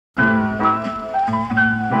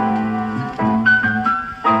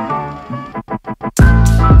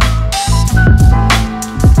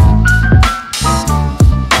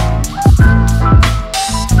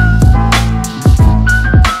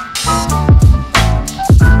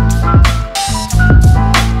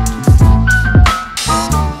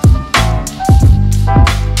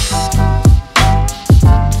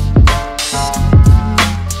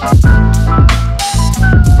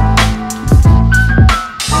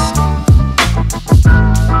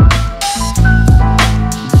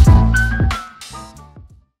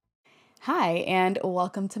and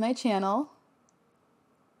welcome to my channel.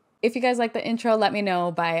 If you guys like the intro, let me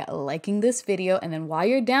know by liking this video, and then while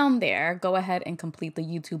you're down there, go ahead and complete the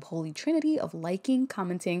YouTube holy trinity of liking,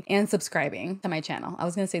 commenting, and subscribing to my channel. I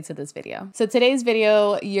was gonna say to this video. So today's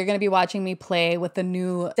video, you're gonna be watching me play with the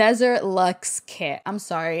new Desert Luxe kit. I'm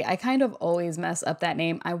sorry, I kind of always mess up that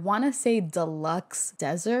name. I wanna say Deluxe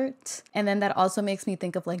Desert, and then that also makes me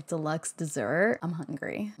think of like deluxe dessert. I'm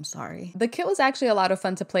hungry, I'm sorry. The kit was actually a lot of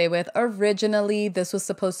fun to play with. Originally, this was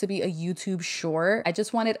supposed to be a YouTube short. I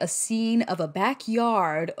just wanted a scene of a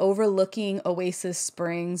backyard overlooking Oasis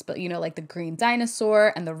Springs, but you know, like the green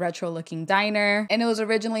dinosaur and the retro looking diner. And it was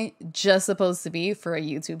originally just supposed to be for a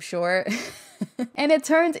YouTube short. And it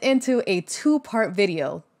turned into a two-part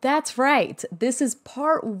video. That's right. This is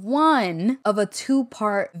part one of a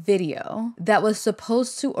two-part video that was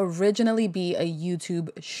supposed to originally be a YouTube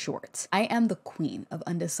short. I am the queen of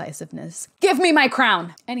undecisiveness. Give me my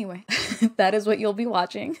crown. Anyway, that is what you'll be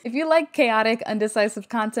watching. If you like chaotic, undecisive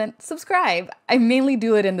content, subscribe. I mainly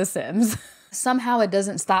do it in The Sims. Somehow it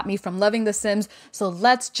doesn't stop me from loving The Sims, so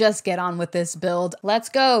let's just get on with this build. Let's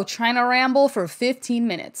go, trying to ramble for 15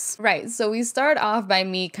 minutes. Right, so we start off by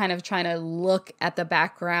me kind of trying to look at the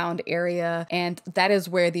background area, and that is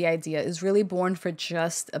where the idea is really born for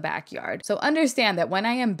just a backyard. So understand that when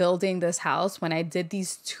I am building this house, when I did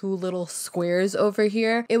these two little squares over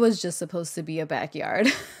here, it was just supposed to be a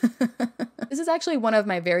backyard. This is actually one of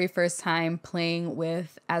my very first time playing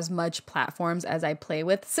with as much platforms as I play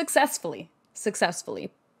with successfully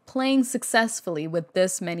playing successfully with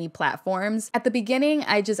this many platforms. At the beginning,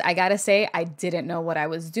 I gotta say, I didn't know what I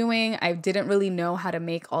was doing. I didn't really know how to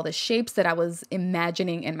make all the shapes that I was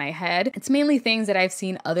imagining in my head. It's mainly things that I've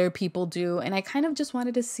seen other people do, and I kind of just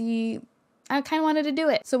wanted to see, I kind of wanted to do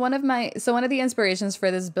it. So one of the inspirations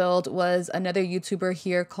for this build was another YouTuber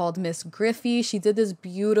here called Miss Griffey. She did this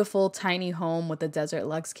beautiful tiny home with the Desert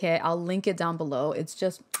Luxe kit. I'll link it down below.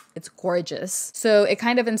 It's gorgeous. So it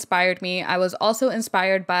kind of inspired me. I was also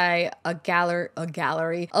inspired by a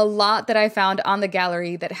lot that I found on the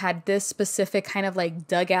gallery that had this specific kind of like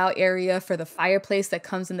dugout area for the fireplace that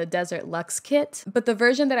comes in the Desert Luxe kit. But the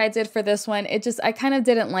version that I did for this one, I kind of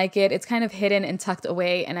didn't like it. It's kind of hidden and tucked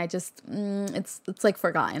away, and I just, it's like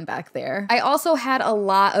forgotten back there. I also had a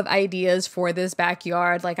lot of ideas for this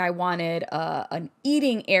backyard. Like I wanted an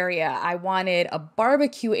eating area. I wanted a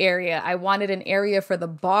barbecue area. I wanted an area for the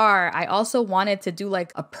bar. I also wanted to do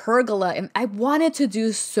like a pergola, and I wanted to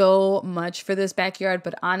do so much for this backyard,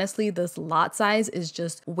 but honestly, this lot size is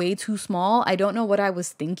just way too small. I don't know what I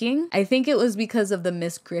was thinking. I think it was because of the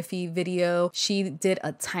Miss Griffey video. She did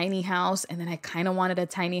a tiny house, and then I kind of wanted a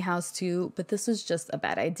tiny house too, but this was just a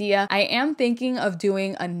bad idea. I am thinking of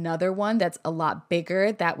doing another one that's a lot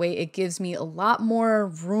bigger. That way it gives me a lot more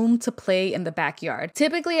room to play in the backyard.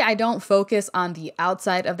 Typically, I don't focus on the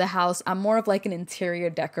outside of the house. I'm more of like an interior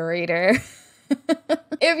decorator.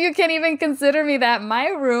 If you can even consider me that. My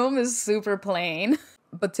room is super plain.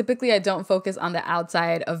 But typically I don't focus on the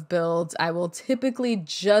outside of builds. I will typically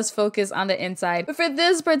just focus on the inside. But for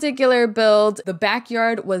this particular build, the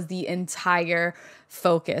backyard was the entire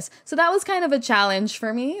focus. So that was kind of a challenge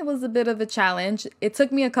for me. It was a bit of a challenge. It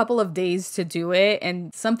took me a couple of days to do it,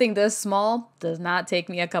 and something this small does not take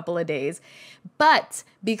me a couple of days. But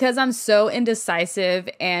because I'm so indecisive,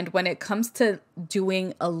 and when it comes to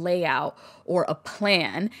doing a layout or a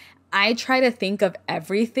plan, I try to think of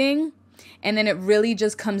everything. And then it really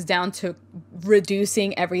just comes down to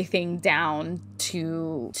reducing everything down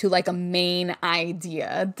to like a main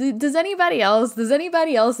idea. Does anybody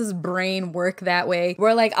else's brain work that way?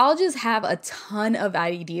 Where like, I'll just have a ton of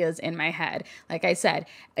ideas in my head. Like I said,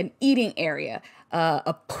 an eating area,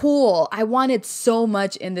 a pool. I wanted so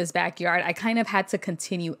much in this backyard. I kind of had to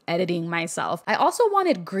continue editing myself. I also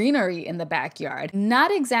wanted greenery in the backyard.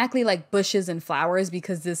 Not exactly like bushes and flowers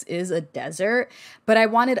because this is a desert, but I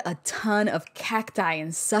wanted a ton of cacti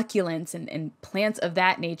and succulents and plants of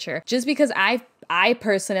that nature, just because I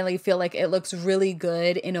personally feel like it looks really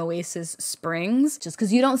good in Oasis Springs, just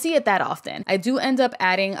because you don't see it that often. I do end up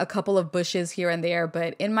adding a couple of bushes here and there,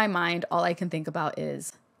 but in my mind, all I can think about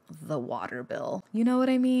is the water bill. You know what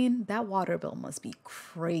I mean? That water bill must be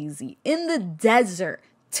crazy. In the desert,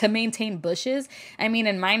 to maintain bushes. I mean,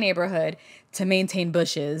 in my neighborhood, to maintain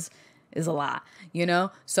bushes is a lot, you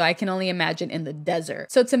know? So I can only imagine in the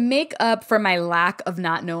desert. So to make up for my lack of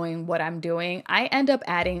not knowing what I'm doing, I end up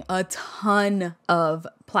adding a ton of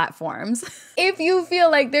platforms. If you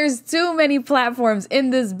feel like there's too many platforms in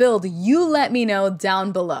this build, you let me know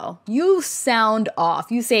down below. You sound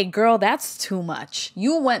off. You say, girl, that's too much.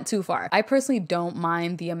 You went too far. I personally don't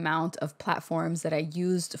mind the amount of platforms that I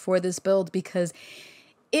used for this build because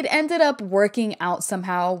it ended up working out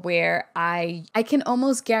somehow where I can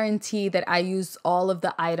almost guarantee that I used all of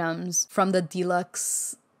the items from the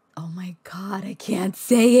deluxe. Oh my God, I can't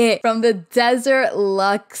say it. From the Desert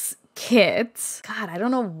Luxe kit. God, I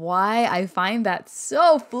don't know why I find that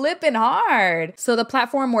so flippin' hard. So the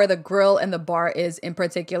platform where the grill and the bar is in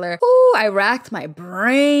particular, ooh, I racked my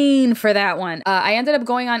brain for that one. I ended up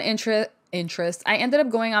going on I ended up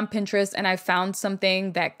going on Pinterest and I found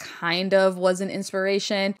something that kind of was an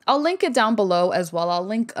inspiration. I'll link it down below as well. I'll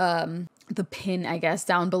link the pin, I guess,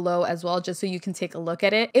 down below as well, just so you can take a look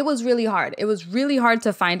at it. It was really hard. It was really hard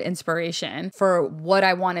to find inspiration for what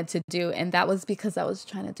I wanted to do. And that was because I was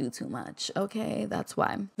trying to do too much. Okay, that's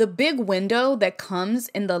why. The big window that comes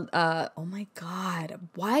in the, oh my God,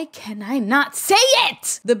 why can I not say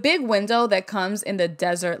it? The big window that comes in the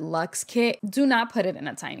Desert Luxe kit, do not put it in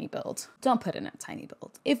a tiny build. Don't put it in a tiny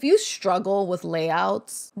build. If you struggle with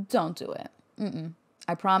layouts, don't do it.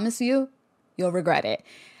 I promise you, you'll regret it.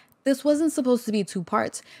 This wasn't supposed to be 2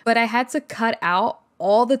 parts, but I had to cut out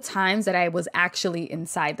all the times that I was actually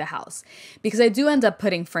inside the house because I do end up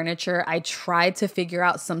putting furniture. I tried to figure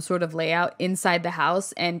out some sort of layout inside the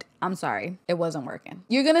house and I'm sorry, it wasn't working.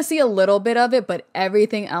 You're gonna see a little bit of it, but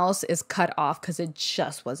everything else is cut off because it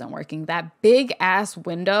just wasn't working. That big ass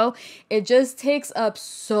window, it just takes up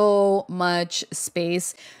so much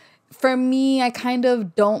space. For me, I kind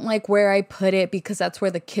of don't like where I put it because that's where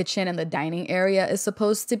the kitchen and the dining area is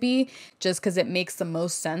supposed to be, just because it makes the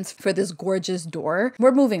most sense for this gorgeous door.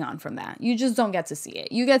 We're moving on from that. You just don't get to see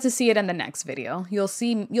it. You get to see it in the next video. You'll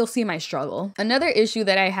see my struggle. Another issue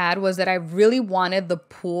that I had was that I really wanted the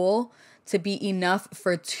pool to be enough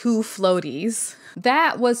for 2 floaties.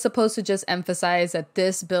 That was supposed to just emphasize that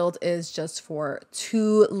this build is just for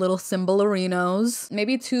 2 little Simbalerinos,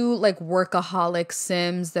 maybe 2 like workaholic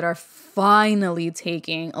Sims that are finally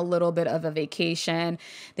taking a little bit of a vacation.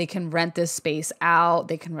 They can rent this space out,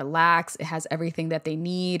 they can relax, it has everything that they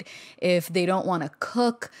need. If they don't want to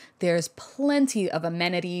cook, there's plenty of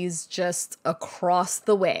amenities just across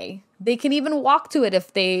the way. They can even walk to it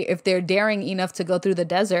if they're daring enough to go through the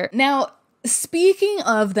desert. Now, speaking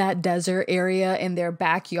of that desert area in their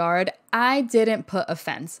backyard, I didn't put a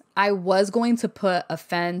fence. I was going to put a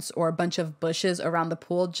fence or a bunch of bushes around the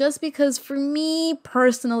pool just because for me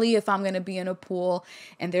personally, if I'm going to be in a pool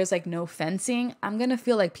and there's like no fencing, I'm going to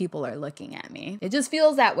feel like people are looking at me. It just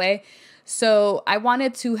feels that way. So I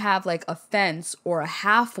wanted to have like a fence or a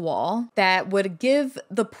half wall that would give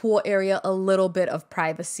the pool area a little bit of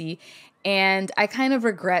privacy. And I kind of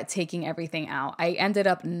regret taking everything out. I ended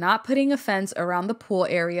up not putting a fence around the pool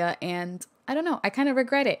area and I don't know, I kind of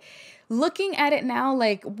regret it. Looking at it now,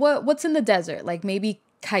 like what's in the desert? Like maybe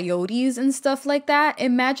coyotes and stuff like that.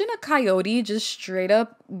 Imagine a coyote just straight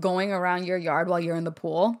up going around your yard while you're in the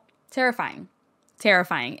pool. Terrifying.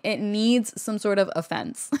 Terrifying. It needs some sort of a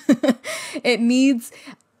fence. It needs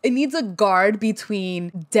a guard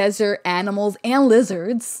between desert animals and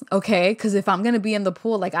lizards, okay? Because if I'm going to be in the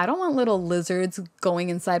pool, like I don't want little lizards going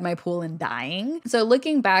inside my pool and dying. So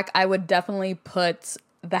looking back, I would definitely put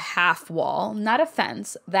the half wall, not a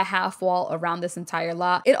fence, the half wall around this entire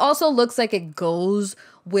lot. It also looks like it goes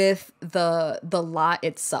with the lot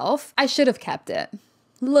itself. I should have kept it.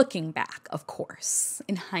 Looking back, of course,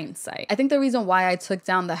 in hindsight. I think the reason why I took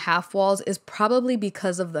down the half walls is probably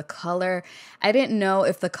because of the color. I didn't know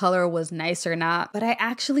if the color was nice or not, but I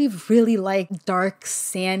actually really like dark,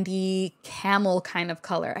 sandy, camel kind of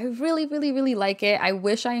color. I really, really, really like it. I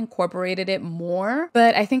wish I incorporated it more,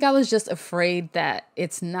 but I think I was just afraid that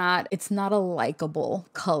it's not a likable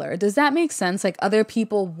color. Does that make sense? Like other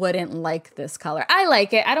people wouldn't like this color. I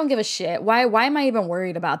like it. I don't give a shit. Why am I even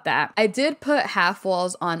worried about that? I did put half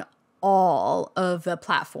walls on all of the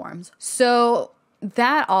platforms. So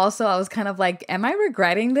that also, I was kind of like, am I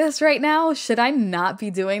regretting this right now? Should I not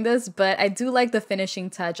be doing this? But I do like the finishing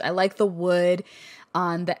touch. I like the wood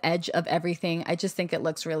on the edge of everything. I just think it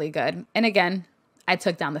looks really good. And again, I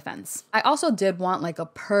took down the fence. I also did want like a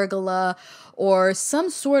pergola or some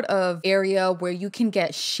sort of area where you can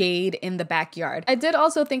get shade in the backyard. I did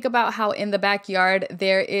also think about how in the backyard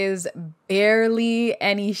there is barely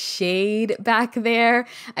any shade back there.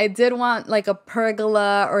 I did want like a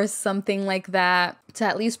pergola or something like that to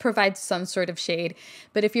at least provide some sort of shade.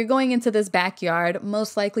 But if you're going into this backyard,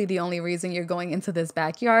 most likely the only reason you're going into this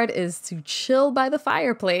backyard is to chill by the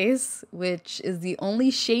fireplace, which is the only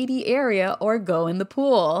shady area, or go in the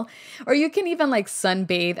pool. Or you can even like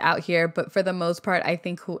sunbathe out here, but for the most part, I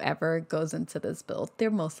think whoever goes into this build, they're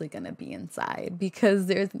mostly gonna be inside because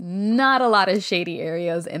there's not a lot of shady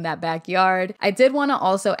areas in that backyard. I did wanna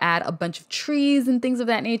also add a bunch of trees and things of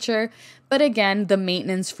that nature, but again, the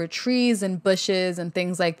maintenance for trees and bushes and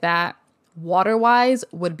things like that, water-wise,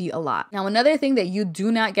 would be a lot. Now, another thing that you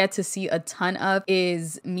do not get to see a ton of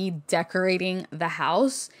is me decorating the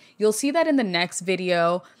house. You'll see that in the next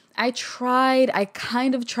video. I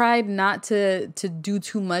kind of tried not to do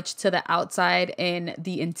too much to the outside in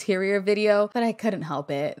the interior video, but I couldn't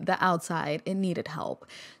help it. The outside, it needed help.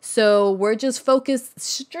 So we're just focused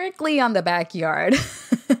strictly on the backyard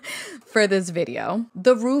for this video.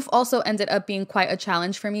 The roof also ended up being quite a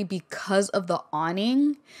challenge for me because of the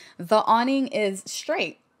awning. The awning is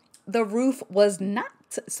straight. The roof was not.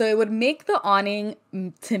 So it would make the awning,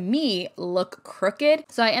 to me, look crooked.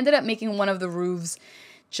 So I ended up making one of the roofs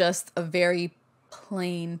just a very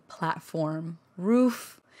plain platform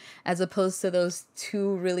roof, as opposed to those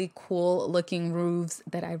two really cool looking roofs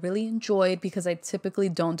that I really enjoyed, because I typically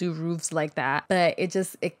don't do roofs like that. But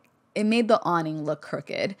it made the awning look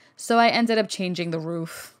crooked. So I ended up changing the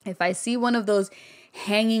roof. If I see one of those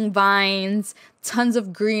hanging vines, tons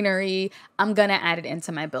of greenery, I'm gonna add it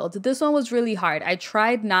into my build. This one was really hard. I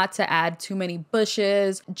tried not to add too many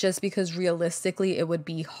bushes just because realistically it would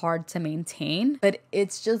be hard to maintain, but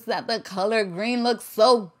it's just that the color green looks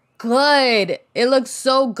so good. It looks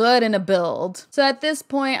so good in a build. So at this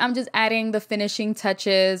point, I'm just adding the finishing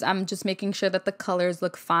touches. I'm just making sure that the colors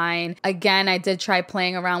look fine. Again, I did try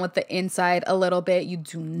playing around with the inside a little bit. You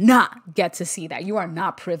do not get to see that. You are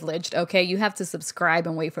not privileged, okay? You have to subscribe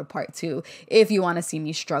and wait for part 2 if you want to see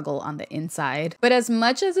me struggle on the inside. But as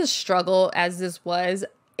much as a struggle as this was,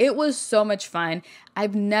 it was so much fun.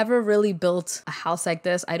 I've never really built a house like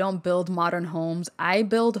this. I don't build modern homes. I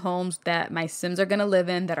build homes that my Sims are gonna live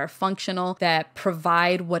in, that are functional, that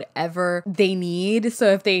provide whatever they need.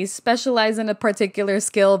 So if they specialize in a particular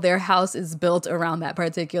skill, their house is built around that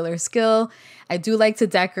particular skill. I do like to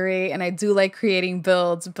decorate and I do like creating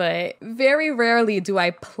builds, but very rarely do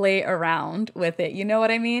I play around with it. You know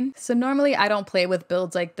what I mean? So normally I don't play with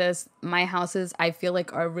builds like this. My houses, I feel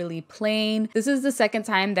like, are really plain. This is the second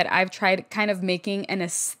time that I've tried kind of making an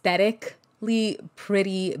aesthetically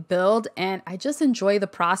pretty build, and I just enjoy the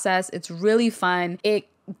process. It's really fun. It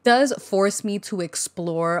does force me to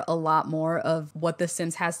explore a lot more of what The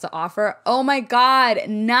Sims has to offer. Oh my God,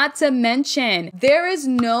 not to mention, there is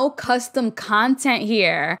no custom content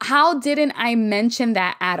here. How didn't I mention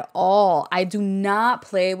that at all? I do not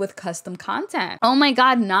play with custom content. Oh my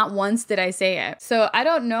God, not once did I say it. So I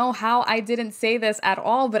don't know how I didn't say this at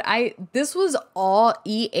all, but this was all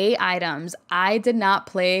EA items. I did not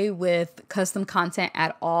play with custom content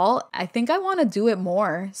at all. I think I want to do it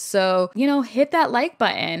more. So, hit that like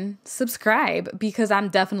button. Subscribe, because I'm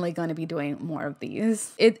definitely going to be doing more of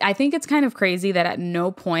these. I think it's kind of crazy that at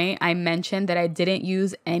no point I mentioned that I didn't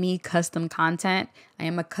use any custom content. I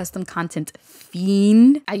am a custom content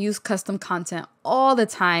fiend. I use custom content all the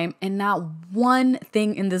time, and not one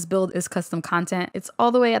thing in this build is custom content. It's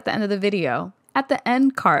all the way at the end of the video, at the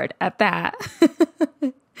end card at that.